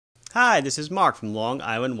Hi, this is Mark from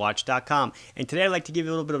LongIslandWatch.com, and today I'd like to give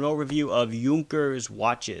you a little bit of an overview of Junkers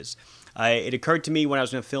watches. It occurred to me when I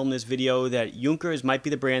was going to film this video that Junkers might be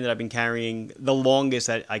the brand that I've been carrying the longest,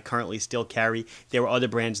 that I currently still carry. There were other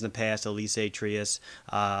brands in the past, Elise, Trius,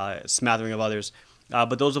 smattering of others,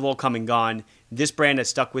 but those have all come and gone. This brand has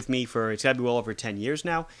stuck with me for, it's got to be well over 10 years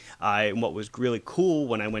now. And what was really cool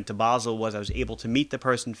when I went to Basel was I was able to meet the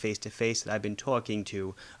person face to face that I've been talking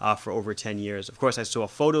to for over 10 years. Of course, I saw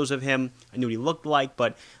photos of him. I knew what he looked like,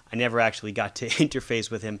 but I never actually got to interface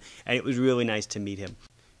with him. And it was really nice to meet him.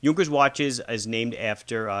 Junkers Watches is named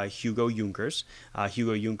after Hugo Junkers.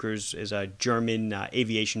 Hugo Junkers is a German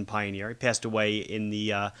aviation pioneer. He passed away in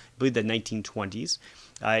the, I believe, the 1920s.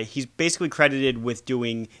 He's basically credited with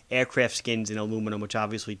doing aircraft skins in aluminum, which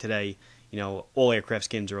obviously today, you know, all aircraft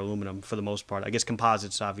skins are aluminum for the most part. I guess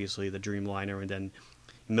composites, obviously, the Dreamliner, and then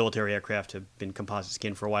military aircraft have been composite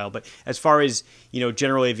skin for a while. But as far as, you know,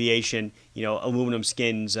 general aviation, you know, aluminum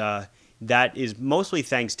skins, that is mostly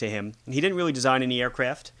thanks to him. He didn't really design any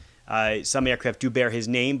aircraft. Some aircraft do bear his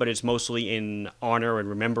name, but it's mostly in honor and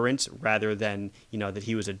remembrance rather than, you know, that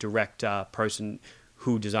he was a direct person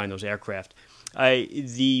who designed those aircraft.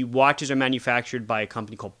 The watches are manufactured by a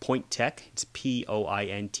company called Pointtec. It's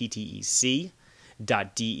Pointtec.de.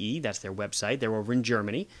 That's their website. They're over in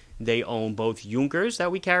Germany. They own both Junkers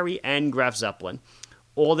that we carry and Graf Zeppelin.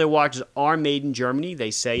 All their watches are made in Germany.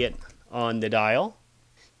 They say it on the dial.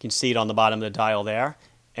 You can see it on the bottom of the dial there.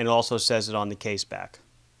 And it also says it on the case back.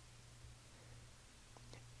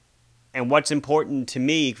 And what's important to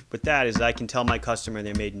me with that is I can tell my customer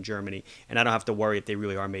they're made in Germany, and I don't have to worry if they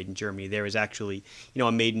really are made in Germany. There is actually, you know,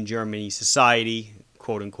 a made in Germany society,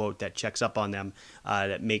 quote unquote, that checks up on them,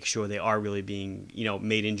 that makes sure they are really being, you know,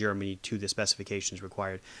 made in Germany to the specifications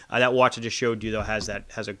required. That watch I just showed you though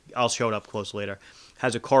I'll show it up close later,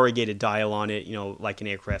 has a corrugated dial on it, you know, like an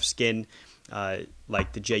aircraft skin,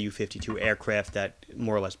 like the Ju-52 aircraft that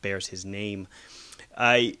more or less bears his name.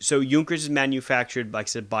 So Junkers is manufactured, like I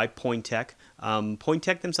said, by Pointtec.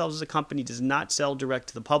 Pointtec themselves as a company does not sell direct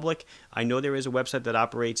to the public. I know there is a website that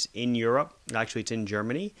operates in Europe. Actually, it's in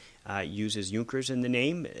Germany. It uses Junkers in the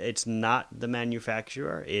name. It's not the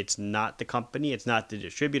manufacturer. It's not the company. It's not the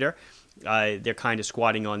distributor. They're kind of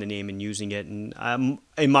squatting on the name and using it. And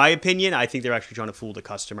in my opinion, I think they're actually trying to fool the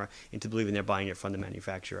customer into believing they're buying it from the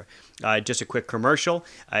manufacturer. Just a quick commercial.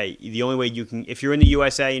 The only way you can, if you're in the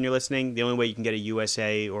USA and you're listening, the only way you can get a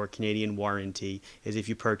USA or Canadian warranty is if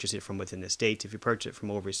you purchase it from within the States. If you purchase it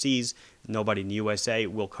from overseas, nobody in the USA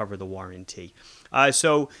will cover the warranty.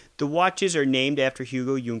 So the watches are named after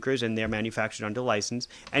Hugo Junkers, and they're manufactured under license.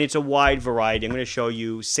 And it's a wide variety. I'm going to show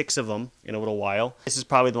you 6 of them in a little while. This is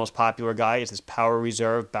probably the most popular guy. It's this Power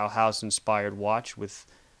Reserve Bauhaus-inspired watch with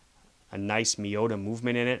a nice Miyota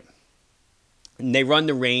movement in it. And they run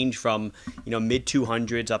the range from, you know,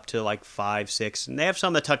 mid-200s up to like 5, 6. And they have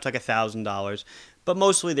some that touch like $1,000. But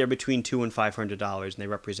mostly they're between $200 and $500, and they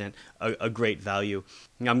represent a great value.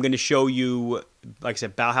 Now, I'm going to show you, like I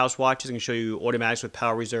said, Bauhaus watches. I'm going to show you automatics with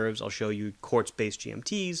power reserves. I'll show you quartz-based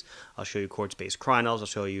GMTs. I'll show you quartz-based chronos. I'll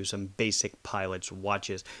show you some basic pilots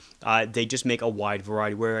watches. They just make a wide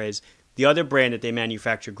variety, whereas the other brand that they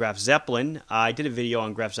manufacture, Graf Zeppelin, I did a video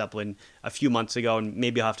on Graf Zeppelin a few months ago, and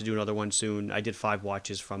maybe I'll have to do another one soon. I did 5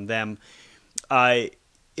 watches from them.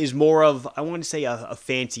 Is more of, I want to say, a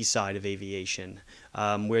fancy side of aviation,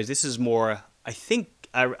 whereas this is more, I think,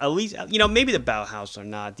 at least, you know, maybe the Bauhaus are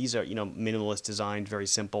not. These are, you know, minimalist designed, very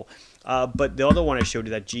simple. But the other one I showed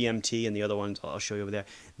you, that GMT, and the other ones I'll show you over there,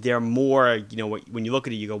 they're more, you know, when you look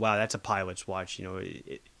at it, you go, wow, that's a pilot's watch. You know,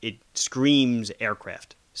 it screams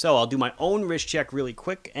aircraft. So I'll do my own wrist check really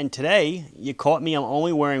quick. And today, you caught me, I'm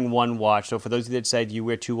only wearing 1 watch. So for those of you that said you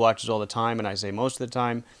wear 2 watches all the time, and I say most of the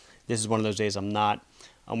time, this is one of those days I'm not.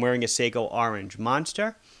 I'm wearing a Seiko Orange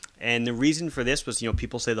Monster, and the reason for this was, you know,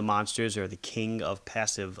 people say the Monsters are the king of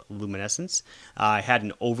passive luminescence. I had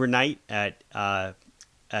an overnight at a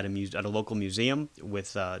local museum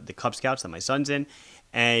with the Cub Scouts that my son's in,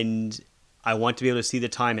 and I want to be able to see the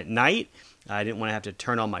time at night. I didn't want to have to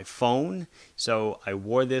turn on my phone, so I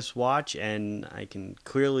wore this watch, and I can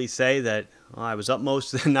clearly say that I was up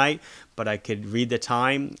most of the night, but I could read the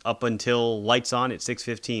time up until lights on at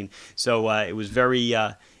 6:15. So it was very,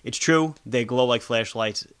 it's true, they glow like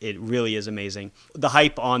flashlights. It really is amazing. The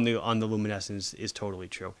hype on the luminescence is totally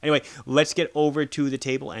true. Anyway, let's get over to the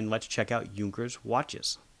table and let's check out Junkers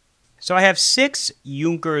watches. So I have 6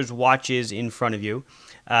 Junkers watches in front of you.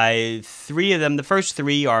 3 of them, the first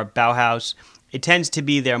 3 are Bauhaus. It tends to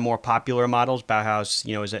be their more popular models. Bauhaus,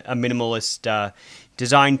 you know, is a minimalist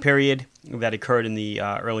design period that occurred in the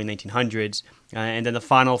early 1900s. And then the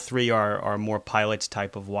final three are more pilots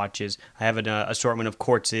type of watches. I have an assortment of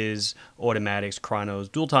quartzes, automatics, chronos,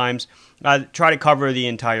 dual times. Try to cover the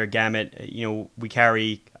entire gamut. We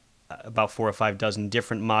carry about 4 or 5 dozen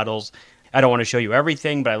different models. I don't want to show you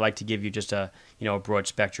everything, but I like to give you just a broad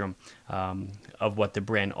spectrum of what the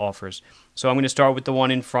brand offers. So I'm going to start with the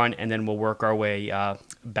one in front, and then we'll work our way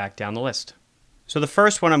back down the list. So the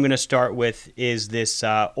first one I'm going to start with is this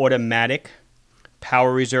automatic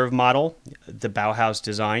power reserve model, the Bauhaus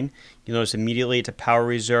design. You'll notice immediately it's a power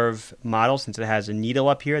reserve model since it has a needle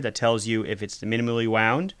up here that tells you if it's minimally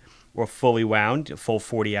wound or fully wound, a full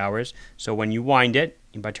 40 hours. So when you wind it,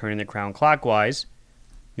 by turning the crown clockwise,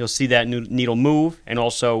 you'll see that needle move, and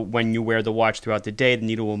also when you wear the watch throughout the day, the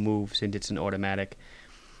needle will move since it's an automatic.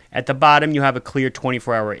 At the bottom, you have a clear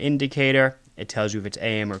 24-hour indicator. It tells you if it's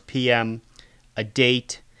AM or PM, a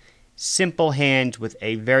date, simple hands with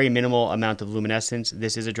a very minimal amount of luminescence.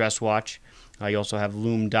 This is a dress watch. You also have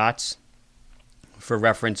lume dots for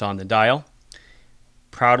reference on the dial.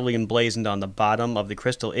 Proudly emblazoned on the bottom of the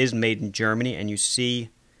crystal is made in Germany, and you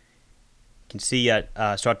can see it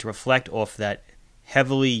start to reflect off that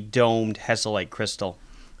heavily domed Hesselite crystal.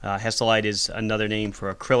 Hesselite is another name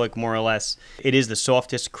for acrylic, more or less. It is the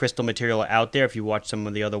softest crystal material out there. If you watch some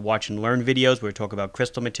of the other watch and learn videos where we talk about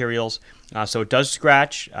crystal materials. So it does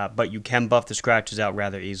scratch, but you can buff the scratches out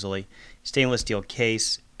rather easily. Stainless steel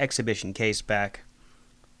case, exhibition case back.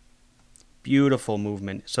 Beautiful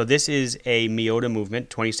movement. So this is a Miyota movement,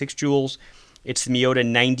 26 joules. It's the Miyota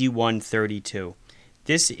 9132.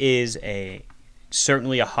 This is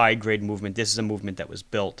certainly a high-grade movement. This is a movement that was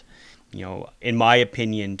built, in my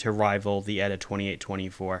opinion, to rival the ETA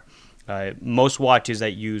 2824. Most watches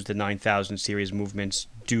that use the 9000 series movements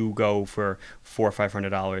do go for $400 or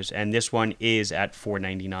 $500, and this one is at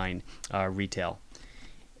 $499 retail.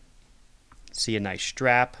 See a nice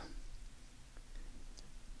strap,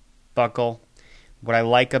 buckle. What I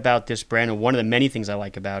like about this brand, and one of the many things I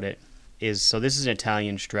like about it, is so this is an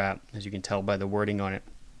Italian strap, as you can tell by the wording on it.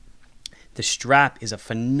 The strap is a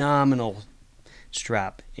phenomenal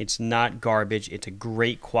strap. It's not garbage. It's a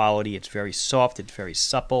great quality. It's very soft. It's very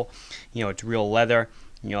supple. It's real leather.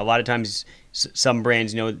 A lot of times some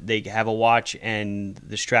brands, they have a watch and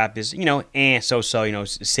the strap is, so-so.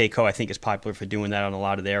 Seiko, I think, is popular for doing that on a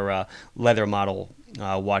lot of their leather model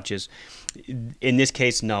watches. In this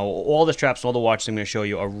case, no. All the straps and all the watches I'm going to show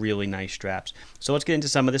you are really nice straps. So let's get into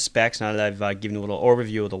some of the specs now that I've given you a little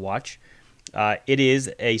overview of the watch. It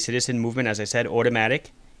is a Citizen movement, as I said,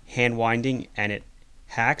 automatic, hand winding, and it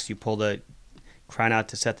hacks. You pull the crown out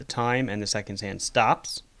to set the time, and the seconds hand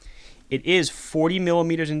stops. It is 40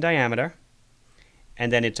 millimeters in diameter,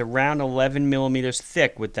 and then it's around 11 millimeters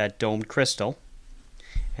thick with that domed crystal.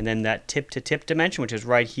 And then that tip-to-tip dimension, which is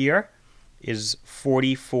right here, is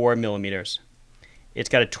 44 millimeters. It's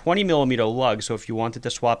got a 20 millimeter lug, so if you wanted to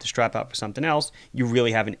swap the strap out for something else, you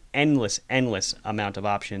really have an endless amount of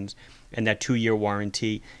options, and that 2-year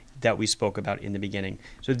warranty that we spoke about in the beginning.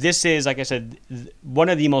 So this is, like I said, one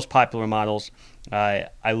of the most popular models. I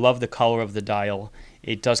love the color of the dial.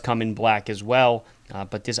 It does come in black as well,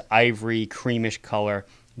 but this ivory creamish color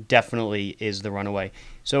definitely is the runaway.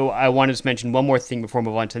 So I wanted to mention one more thing before we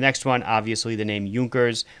move on to the next one. Obviously, the name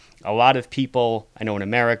Junkers. A lot of people, I know in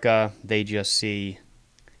America, they just see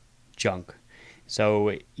junk. So,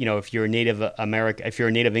 if you're a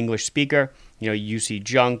native English speaker, you see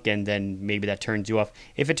junk and then maybe that turns you off.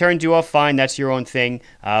 If it turns you off, fine, that's your own thing.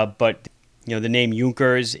 But, the name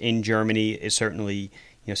Junkers in Germany is certainly,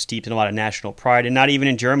 steeped in a lot of national pride, and not even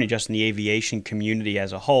in Germany, just in the aviation community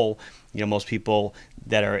as a whole. Most people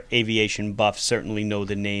that are aviation buffs certainly know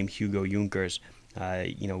the name Hugo Junkers,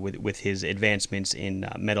 with his advancements in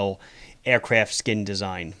metal aircraft skin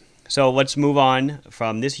design. So let's move on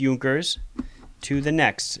from this Junkers to the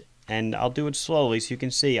next, and I'll do it slowly so you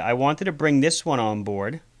can see. I wanted to bring this one on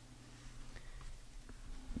board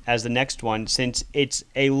as the next one, since it's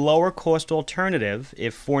a lower cost alternative.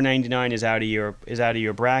 If $499 is out of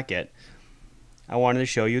your bracket, I wanted to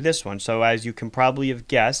show you this one. So as you can probably have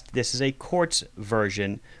guessed, this is a quartz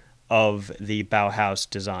version of the Bauhaus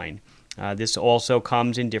design. This also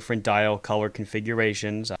comes in different dial color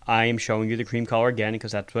configurations. I am showing you the cream color again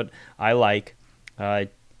because that's what I like.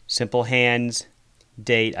 Simple hands,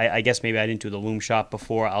 date. I guess maybe I didn't do the loom shot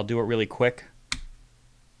before. I'll do it really quick.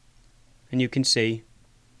 And you can see,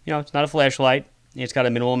 it's not a flashlight. It's got a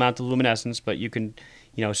minimal amount of luminescence, but you can,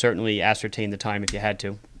 certainly ascertain the time if you had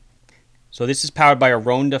to. So this is powered by a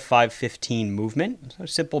Ronda 515 movement, so a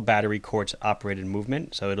simple battery quartz operated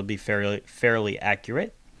movement, so it'll be fairly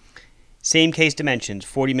accurate. Same case dimensions,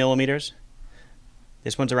 40 millimeters,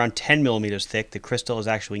 This one's around 10 millimeters thick. The crystal is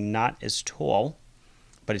actually not as tall,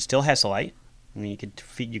 but it's still hesselite. I mean,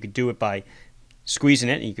 you could do it by squeezing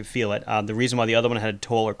it, and you could feel it. The reason why the other one had a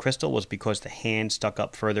taller crystal was because the hand stuck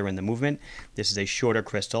up further in the movement. This is a shorter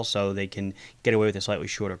crystal, so they can get away with a slightly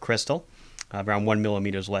shorter crystal, around 1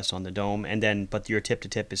 millimeters less on the dome. And then, but your tip to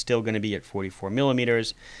tip is still going to be at 44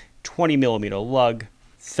 millimeters, 20 millimeter lug,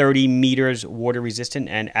 30 meters water resistant,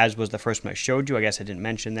 and as was the first one I showed you, I guess I didn't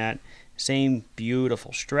mention that. Same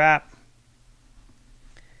beautiful strap.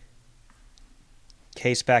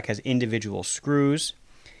 Case back has individual screws.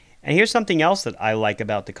 And here's something else that I like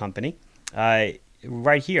about the company.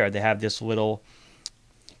 Right here, they have this little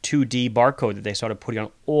 2D barcode that they started putting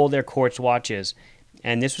on all their quartz watches.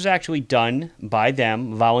 And this was actually done by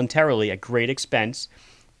them voluntarily at great expense,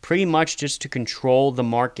 pretty much just to control the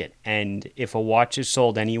market. And if a watch is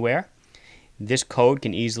sold anywhere, this code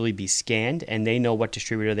can easily be scanned, and they know what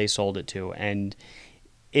distributor they sold it to. And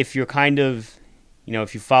if you're kind of,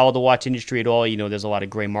 if you follow the watch industry at all, there's a lot of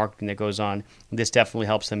gray marketing that goes on. This definitely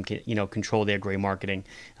helps them, control their gray marketing.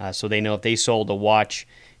 So they know if they sold a watch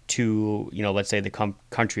to, let's say the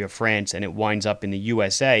country of France, and it winds up in the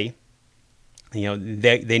USA,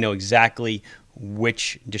 they know exactly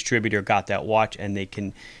which distributor got that watch, and they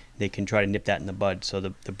can try to nip that in the bud, so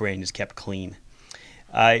the brand is kept clean.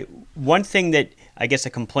 One thing that I guess a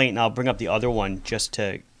complaint, and I'll bring up the other one just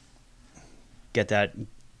to get that,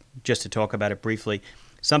 just to talk about it briefly.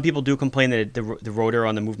 Some people do complain that the rotor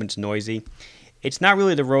on the movement's noisy. It's not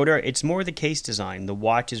really the rotor, it's more the case design. The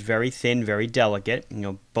watch is very thin, very delicate,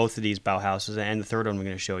 both of these Bauhauses, and the third one we're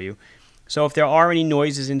going to show you. So if there are any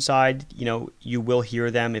noises inside, you will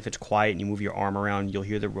hear them. If it's quiet and you move your arm around, you'll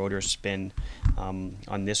hear the rotor spin.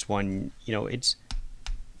 On this one, it's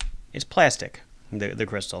plastic, the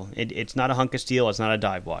crystal. It's not a hunk of steel. It's not a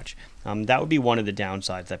dive watch. That would be one of the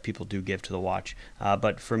downsides that people do give to the watch.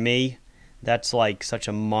 But for me, that's like such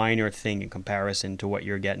a minor thing in comparison to what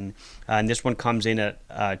you're getting. And this one comes in at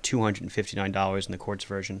 $259 in the quartz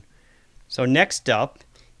version. So next up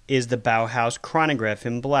is the Bauhaus chronograph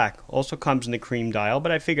in black. Also comes in the cream dial,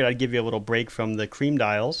 but I figured I'd give you a little break from the cream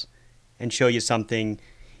dials and show you something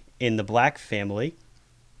in the black family.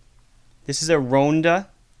 This is a Ronda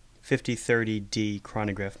 5030D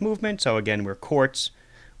chronograph movement. So again, we're quartz.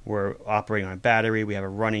 We're operating on a battery. We have a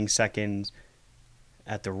running seconds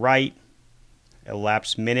at the right,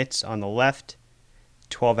 elapsed minutes on the left,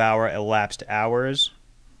 12-hour elapsed hours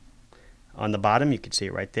on the bottom. You can see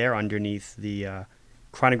it right there underneath the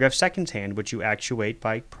chronograph seconds hand, which you actuate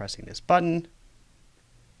by pressing this button.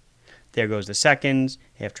 There goes the seconds.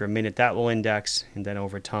 After a minute, that will index, and then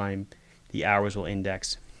over time, the hours will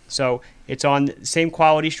index. So it's on the same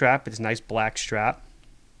quality strap, with this nice black strap,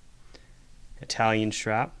 Italian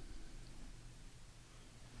strap,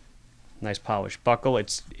 nice polished buckle.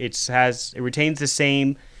 It retains the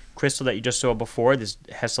same crystal that you just saw before, this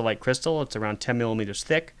hesselite crystal. It's around 10 millimeters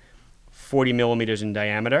thick, 40 millimeters in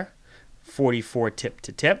diameter, 44 tip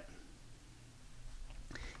to tip.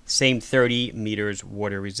 Same 30 meters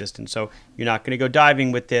water resistant. So you're not going to go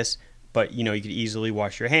diving with this, but you could easily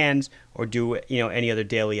wash your hands or do any other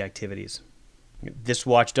daily activities. This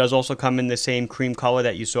watch does also come in the same cream color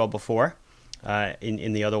that you saw before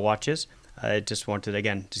in the other watches. I just wanted,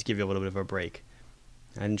 again, just give you a little bit of a break.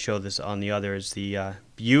 I didn't show this on the others. The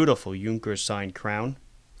beautiful Junkers signed crown.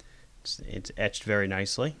 It's etched very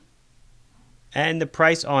nicely. And the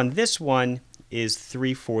price on this one is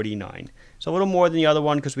 $349. So a little more than the other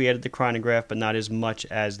one because we added the chronograph, but not as much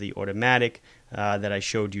as the automatic that I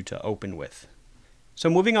showed you to open with. So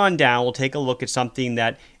moving on down, we'll take a look at something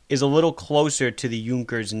that is a little closer to the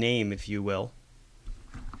Junkers name, if you will.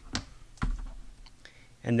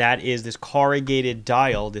 And that is this corrugated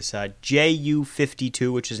dial, this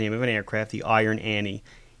JU-52, which is the name of an aircraft, the Iron Annie.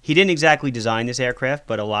 He didn't exactly design this aircraft,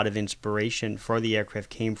 but a lot of inspiration for the aircraft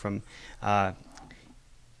came from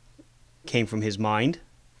his mind,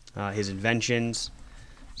 his inventions,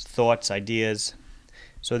 his thoughts, ideas.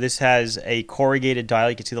 So this has a corrugated dial.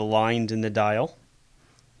 You can see the lines in the dial.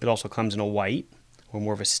 It also comes in a white, or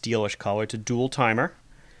more of a steelish color. It's a dual timer.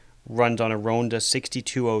 Runs on a Ronda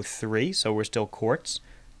 6203, so we're still quartz.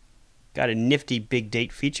 Got a nifty big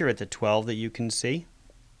date feature at the 12 that you can see.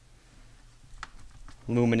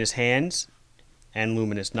 Luminous hands and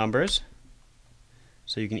luminous numbers,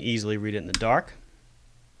 so you can easily read it in the dark.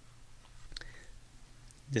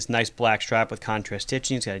 This nice black strap with contrast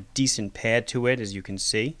stitching. It's got a decent pad to it, as you can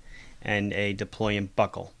see, and a deployant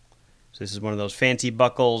buckle. So this is one of those fancy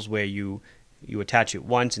buckles where you attach it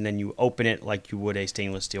once and then you open it like you would a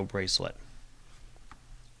stainless steel bracelet.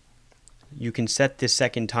 You can set this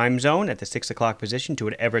second time zone at the 6 o'clock position to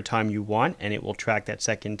whatever time you want, and it will track that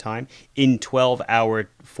second time in 12-hour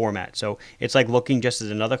format. So it's like looking just as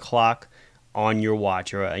another clock on your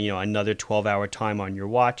watch, or another 12-hour time on your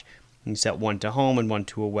watch. You can set one to home and one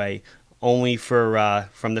to away. Only for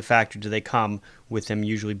from the factory do they come with them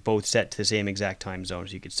usually both set to the same exact time zone.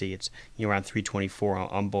 As you can see, it's around 324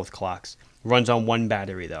 on both clocks. Runs on one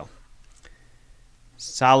battery though.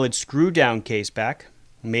 Solid screw down case back.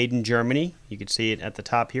 Made in Germany. You can see it at the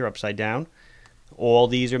top here, upside down. All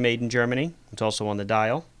these are made in Germany. It's also on the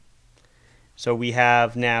dial. So we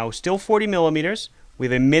have now still 40 millimeters. We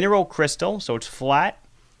have a mineral crystal, so it's flat.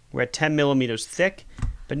 We're at 10 millimeters thick.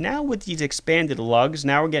 But now with these expanded lugs,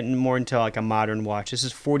 now we're getting more into like a modern watch. This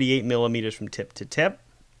is 48 millimeters from tip to tip.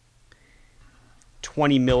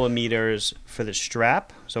 20 millimeters for the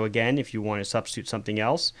strap. So again, if you want to substitute something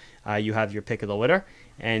else, you have your pick of the litter,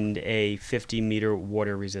 and a 50-meter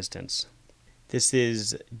water resistance. This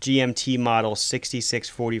is GMT model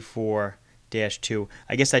 6644-2.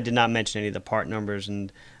 I guess I did not mention any of the part numbers,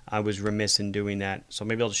 and I was remiss in doing that. So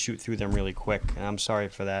maybe I'll just shoot through them really quick, and I'm sorry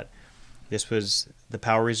for that. This was the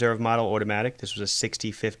Power Reserve model automatic. This was a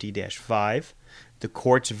 6050-5. The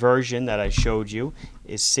quartz version that I showed you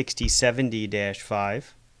is 6070-5.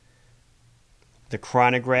 The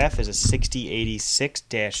chronograph is a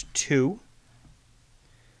 6086-2.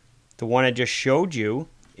 The one I just showed you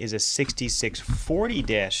is a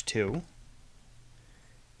 6640-2.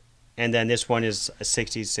 And then this one is a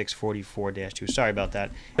 6644-2. Sorry about that.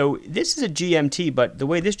 So this is a GMT, but the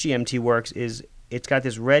way this GMT works is it's got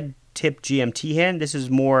this red tip GMT hand. This is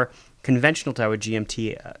more conventional to how a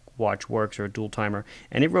GMT watch works, or a dual timer,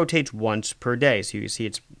 and it rotates once per day. So you see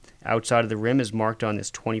it's outside of the rim is marked on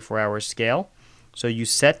this 24-hour scale. So you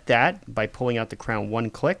set that by pulling out the crown one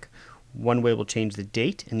click. One way will change the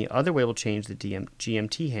date, and the other way will change the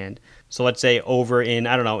GMT hand. So let's say over in,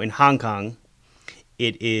 I don't know, in Hong Kong,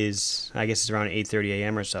 it is, I guess it's around 8:30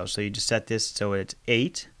 a.m. or so. So you just set this so it's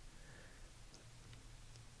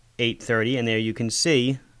 8:30, and there you can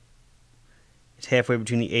see it's halfway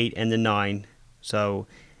between the 8 and the 9, so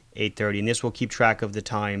 8:30. And this will keep track of the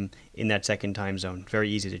time in that second time zone. Very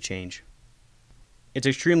easy to change. It's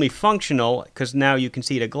extremely functional because now you can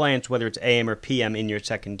see at a glance whether it's AM or PM in your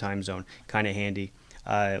second time zone. Kind of handy.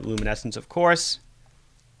 Luminescence, of course.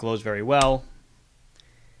 Glows very well.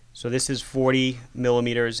 So this is 40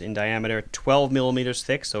 millimeters in diameter, 12 millimeters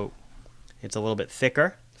thick, so it's a little bit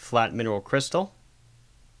thicker. Flat mineral crystal.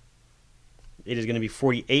 It is going to be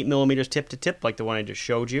 48 millimeters tip to tip, like the one I just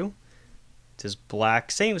showed you. It is black,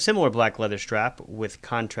 similar black leather strap with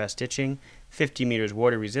contrast stitching. 50 meters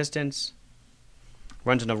water resistance.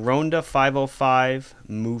 Runs on a Ronda 505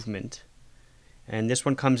 movement. And this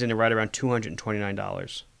one comes in at right around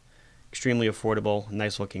 $229. Extremely affordable,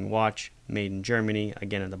 nice looking watch, made in Germany,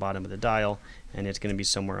 again at the bottom of the dial, and it's going to be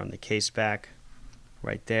somewhere on the case back,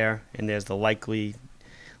 right there. And there's the likeliness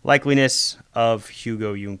of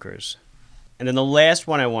Hugo Junkers. And then the last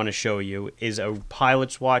one I want to show you is a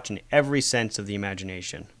pilot's watch in every sense of the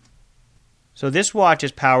imagination. So this watch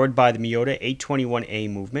is powered by the Miyota 821A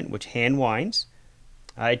movement, which hand winds.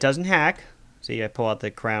 It doesn't hack. See, I pull out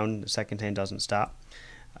the crown, the second hand doesn't stop.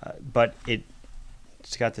 But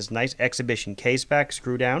it's got this nice exhibition case back,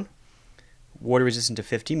 screw down, water resistant to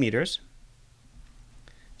 50 meters.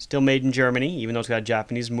 Still made in Germany, even though it's got a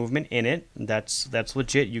Japanese movement in it. That's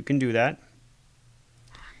legit, you can do that.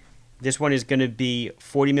 This one is going to be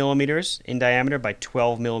 40 millimeters in diameter by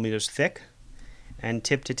 12 millimeters thick. And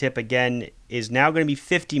tip to tip again is now going to be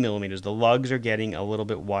 50 millimeters. The lugs are getting a little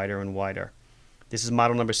bit wider and wider. This is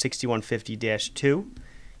model number 6150-2. You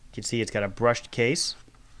can see it's got a brushed case.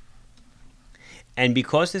 And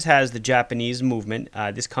because this has the Japanese movement,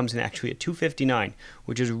 this comes in actually at $259,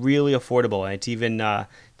 which is really affordable. And it's even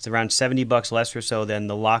it's around $70 less or so than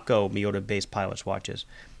the Laco Miyota-based pilot's watches.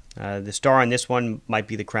 The star on this one might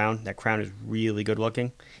be the crown. That crown is really good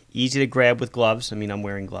looking. Easy to grab with gloves. I mean, I'm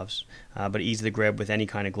wearing gloves. But easy to grab with any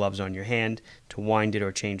kind of gloves on your hand to wind it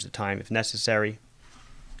or change the time if necessary.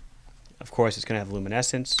 Of course, it's going to have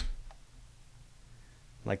luminescence,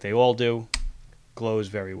 like they all do. Glows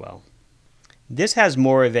very well. This has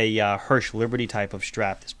more of a Hirsch Liberty type of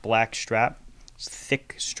strap. This black strap, it's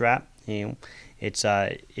thick strap. It's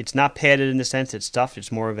not padded in the sense it's stuffed.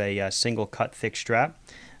 It's more of a single cut thick strap.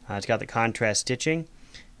 It's got the contrast stitching.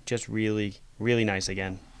 Just really, really nice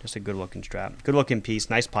again. Just a good looking strap. Good looking piece.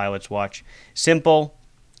 Nice pilot's watch. Simple,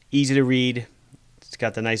 easy to read. It's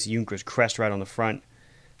got the nice Junkers crest right on the front.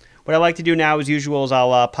 What I like to do now, as usual, is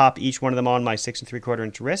I'll pop each one of them on my 6 3/4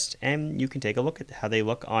 inch wrist, and you can take a look at how they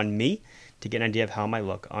look on me to get an idea of how they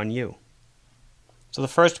look on you. So the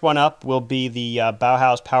first one up will be the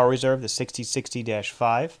Bauhaus Power Reserve, the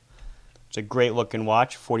 6060-5. It's a great looking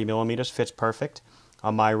watch, 40 millimeters, fits perfect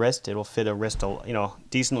on my wrist. It'll fit a wrist,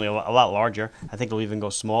 decently, a lot larger. I think it'll even go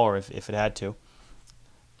smaller if it had to.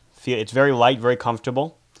 It's very light, very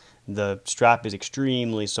comfortable. The strap is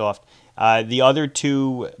extremely soft. The other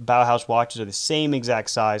two Bauhaus watches are the same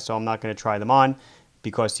exact size, so I'm not going to try them on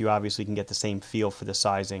because you obviously can get the same feel for the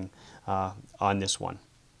sizing on this one.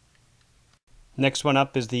 Next one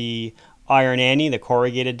up is the Iron Annie, the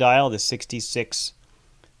corrugated dial, the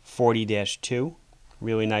 6640-2.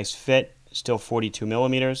 Really nice fit, still 42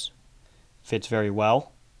 millimeters. Fits very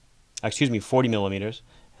well. Excuse me, 40 millimeters.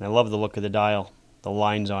 And I love the look of the dial, the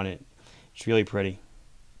lines on it. It's really pretty.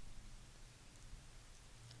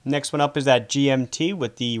 Next one up is that GMT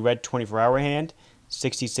with the red 24-hour hand,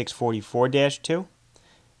 6644-2.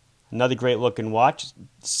 Another great looking watch.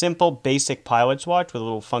 Simple, basic pilot's watch with a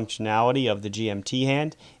little functionality of the GMT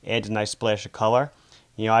hand. Adds a nice splash of color.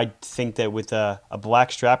 You know, I think that with a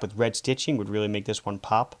black strap with red stitching would really make this one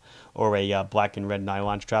pop. Or a black and red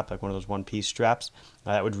nylon strap, like one of those one-piece straps.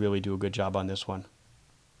 That would really do a good job on this one.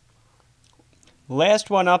 Last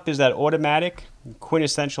one up is that automatic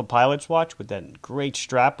quintessential pilot's watch with that great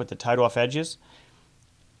strap with the tied off edges.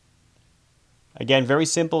 Again, very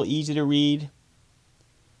simple, easy to read.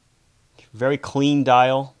 Very clean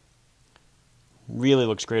dial. Really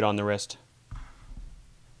looks great on the wrist.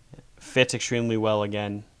 Fits extremely well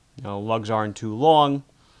again. You know, lugs aren't too long.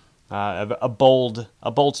 A bold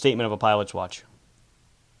statement of a pilot's watch.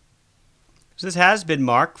 So this has been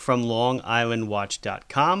Mark from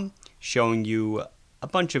LongIslandWatch.com showing you a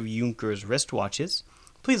bunch of Junkers wristwatches.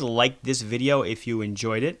 Please like this video if you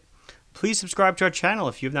enjoyed it. Please subscribe to our channel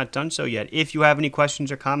if you have not done so yet. If you have any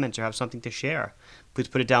questions or comments or have something to share, please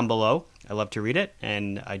put it down below. I love to read it,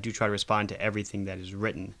 and I do try to respond to everything that is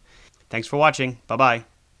written. Thanks for watching. Bye-bye.